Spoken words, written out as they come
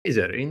Hey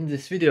there, in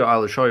this video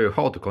I'll show you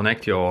how to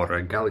connect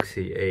your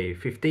Galaxy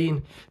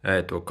A15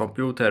 to a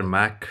computer,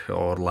 Mac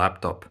or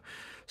laptop.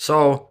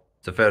 So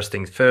the first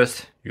things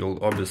first,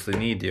 you'll obviously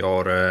need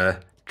your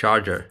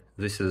charger.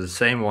 This is the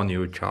same one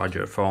you charge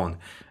your phone,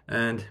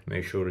 and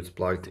make sure it's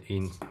plugged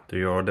into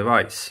your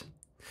device.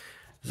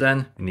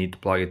 Then you need to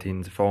plug it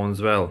in the phone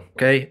as well.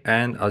 Okay,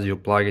 and as you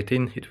plug it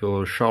in, it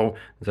will show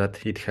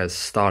that it has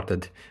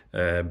started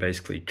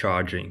basically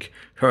charging.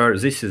 Here,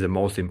 this is the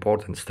most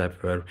important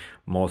step where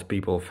most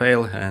people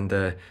fail, and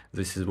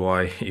this is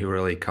why you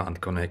really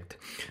can't connect.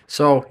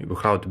 So you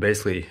have to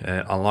basically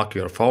unlock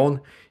your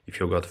phone.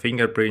 If you got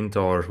fingerprint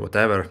or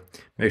whatever,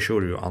 make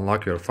sure you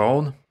unlock your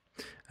phone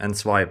and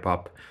swipe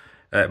up.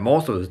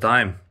 Most of the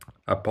time,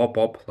 a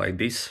pop-up like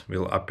this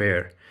will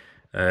appear.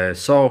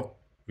 So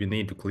you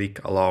need to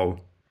click allow.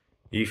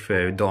 If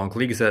you don't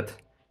click that,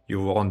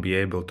 you won't be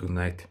able to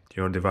connect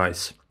your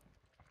device.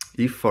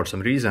 If for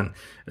some reason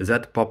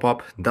that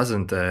pop-up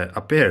doesn't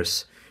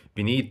appears,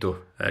 we need to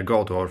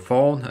go to our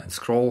phone and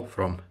scroll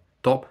from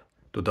top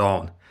to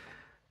down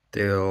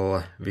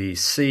till we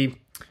see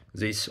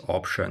this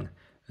option.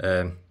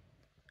 It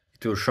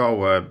will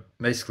show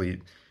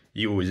basically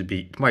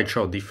USB. It might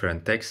show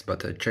different text,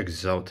 but check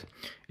this out.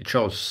 It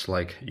shows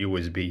like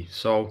USB,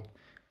 so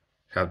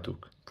have to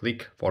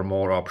click for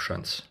more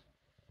options.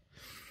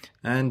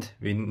 And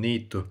we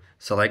need to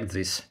select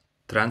this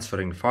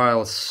transferring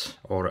files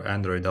or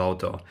Android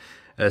Auto.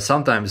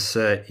 Sometimes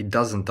it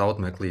doesn't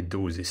automatically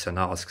do this and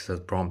asks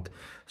that prompt.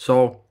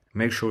 So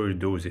make sure you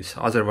do this,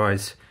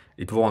 otherwise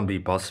it won't be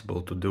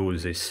possible to do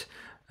this.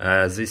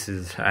 This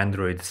is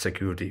Android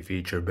security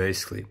feature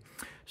basically.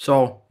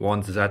 So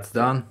once that's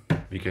done,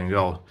 we can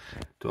go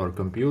to our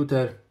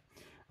computer,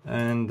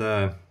 and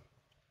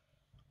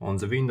on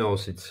the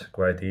Windows it's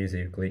quite easy.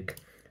 You click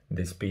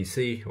this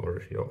PC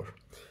or your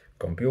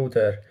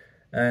computer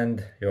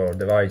and your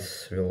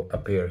device will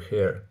appear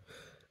here,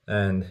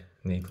 and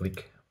need to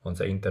click on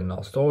the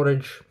internal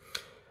storage.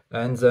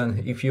 And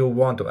then if you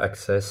want to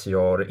access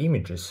your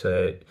images,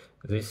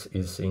 this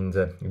is in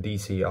the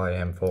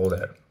DCIM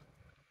folder.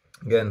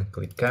 Again,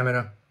 click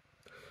camera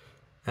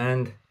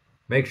and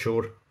make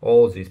sure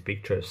all these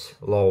pictures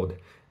load,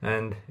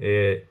 and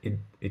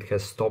it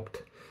has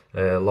stopped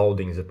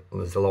loading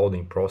the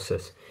loading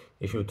process.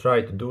 If you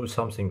try to do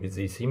something with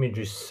these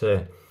images,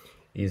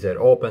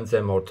 either open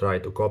them or try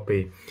to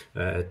copy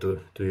to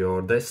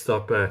your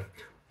desktop,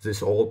 this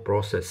whole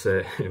process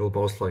will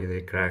most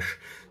likely crash.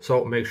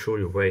 So make sure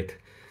you wait.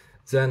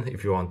 Then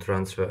if you want to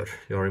transfer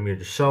your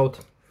image out,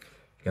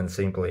 you can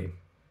simply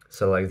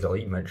select the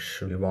image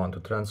you want to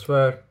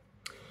transfer,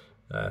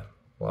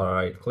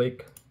 right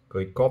click,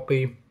 click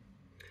copy,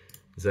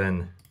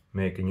 then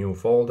make a new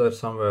folder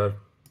somewhere.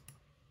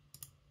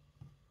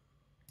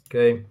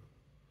 Okay,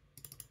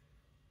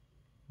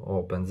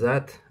 open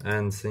that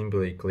and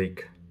simply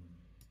click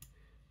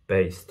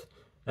paste,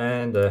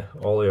 and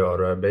all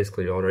your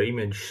basically your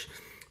image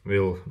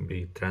will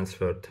be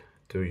transferred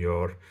to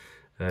your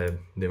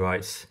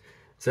device.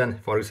 Then,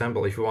 for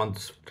example, if you want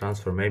to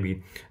transfer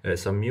maybe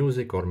some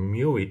music or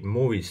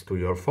movies to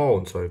your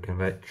phone, so you can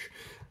watch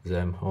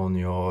them on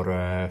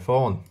your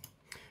phone,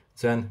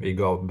 then we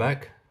go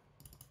back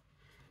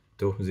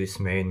to this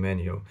main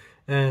menu,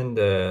 and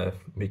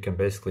we can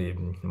basically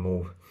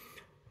move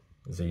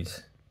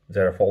these.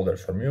 There are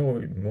folders for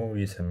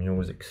movies and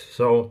music.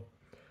 So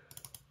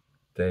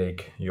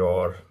take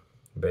your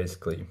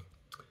basically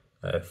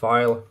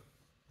file.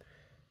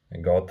 I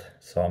got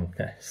some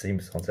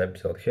Simpsons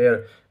episode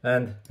here,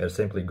 and we're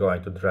simply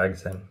going to drag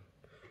them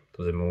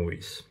to the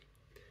movies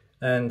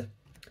and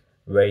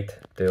wait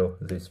till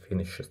this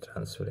finishes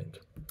transferring.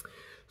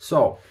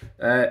 So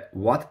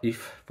what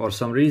if for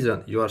some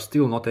reason you are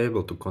still not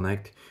able to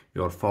connect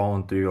your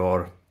phone to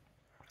your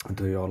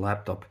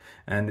laptop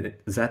and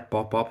that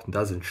pop-up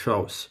doesn't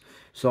show?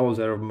 So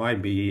there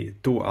might be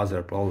two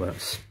other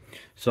problems.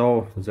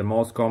 So the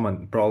most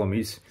common problem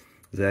is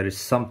there is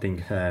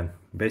something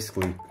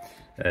basically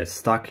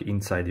stuck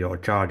inside your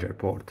charger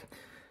port.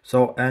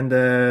 So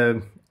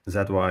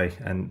that's why,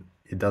 and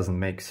it doesn't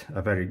make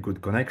a very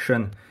good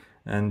connection,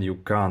 and you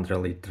can't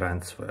really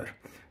transfer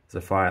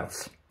the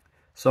files.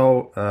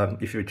 So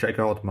if you check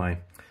out my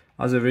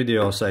other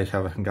videos, I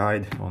have a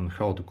guide on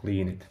how to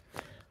clean it.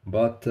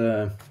 But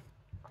to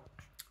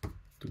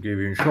give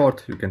you in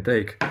short, you can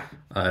take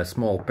a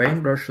small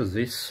paintbrush,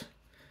 this,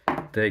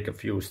 take a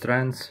few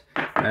strands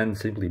and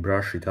simply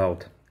brush it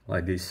out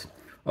like this.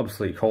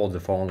 Obviously hold the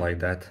phone like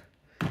that.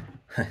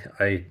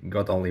 I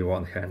got only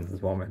one hand at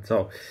this moment,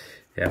 so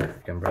yeah,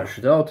 you can brush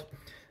it out.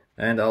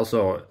 And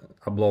also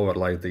a blower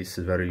like this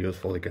is very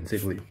useful. You can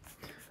simply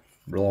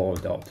blow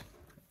it out.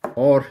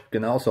 Or you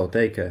can also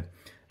take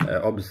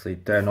obviously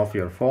turn off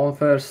your phone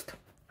first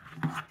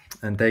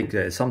and take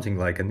something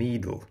like a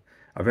needle,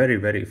 a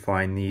very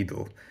fine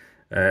needle,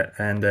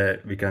 and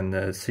we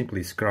can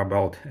simply scrub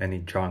out any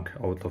junk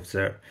out of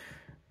there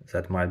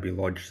that might be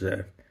lodged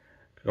there.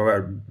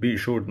 However, be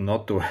sure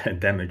not to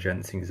damage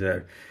anything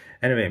there.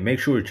 Anyway, make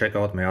sure you check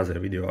out my other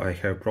video. I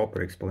have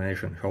proper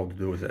explanation how to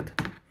do that.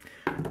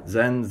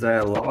 Then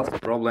the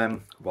last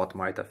problem what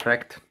might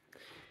affect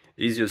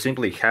is you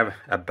simply have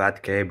a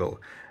bad cable.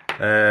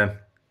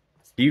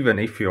 Even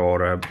if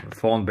your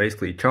phone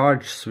basically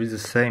charges with the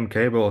same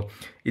cable,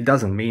 it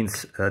doesn't mean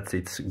that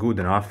it's good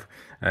enough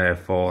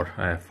for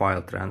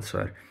file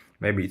transfer.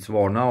 Maybe it's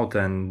worn out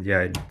and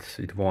yeah,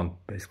 it won't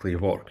basically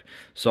work.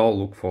 So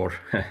look for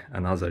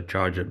another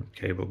charger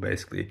cable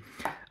basically.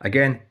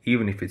 Again,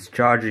 even if it's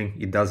charging,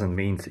 it doesn't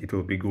mean it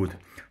will be good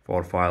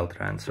for file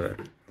transfer.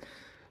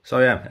 So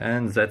yeah,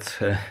 and that's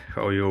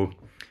how you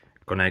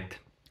connect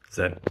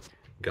the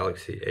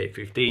Galaxy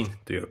A15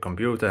 to your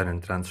computer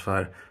and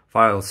transfer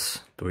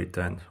files to it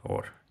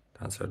or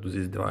transfer to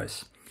this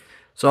device.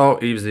 So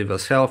if this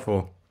was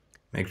helpful,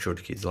 make sure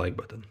to hit the like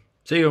button.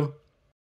 See you!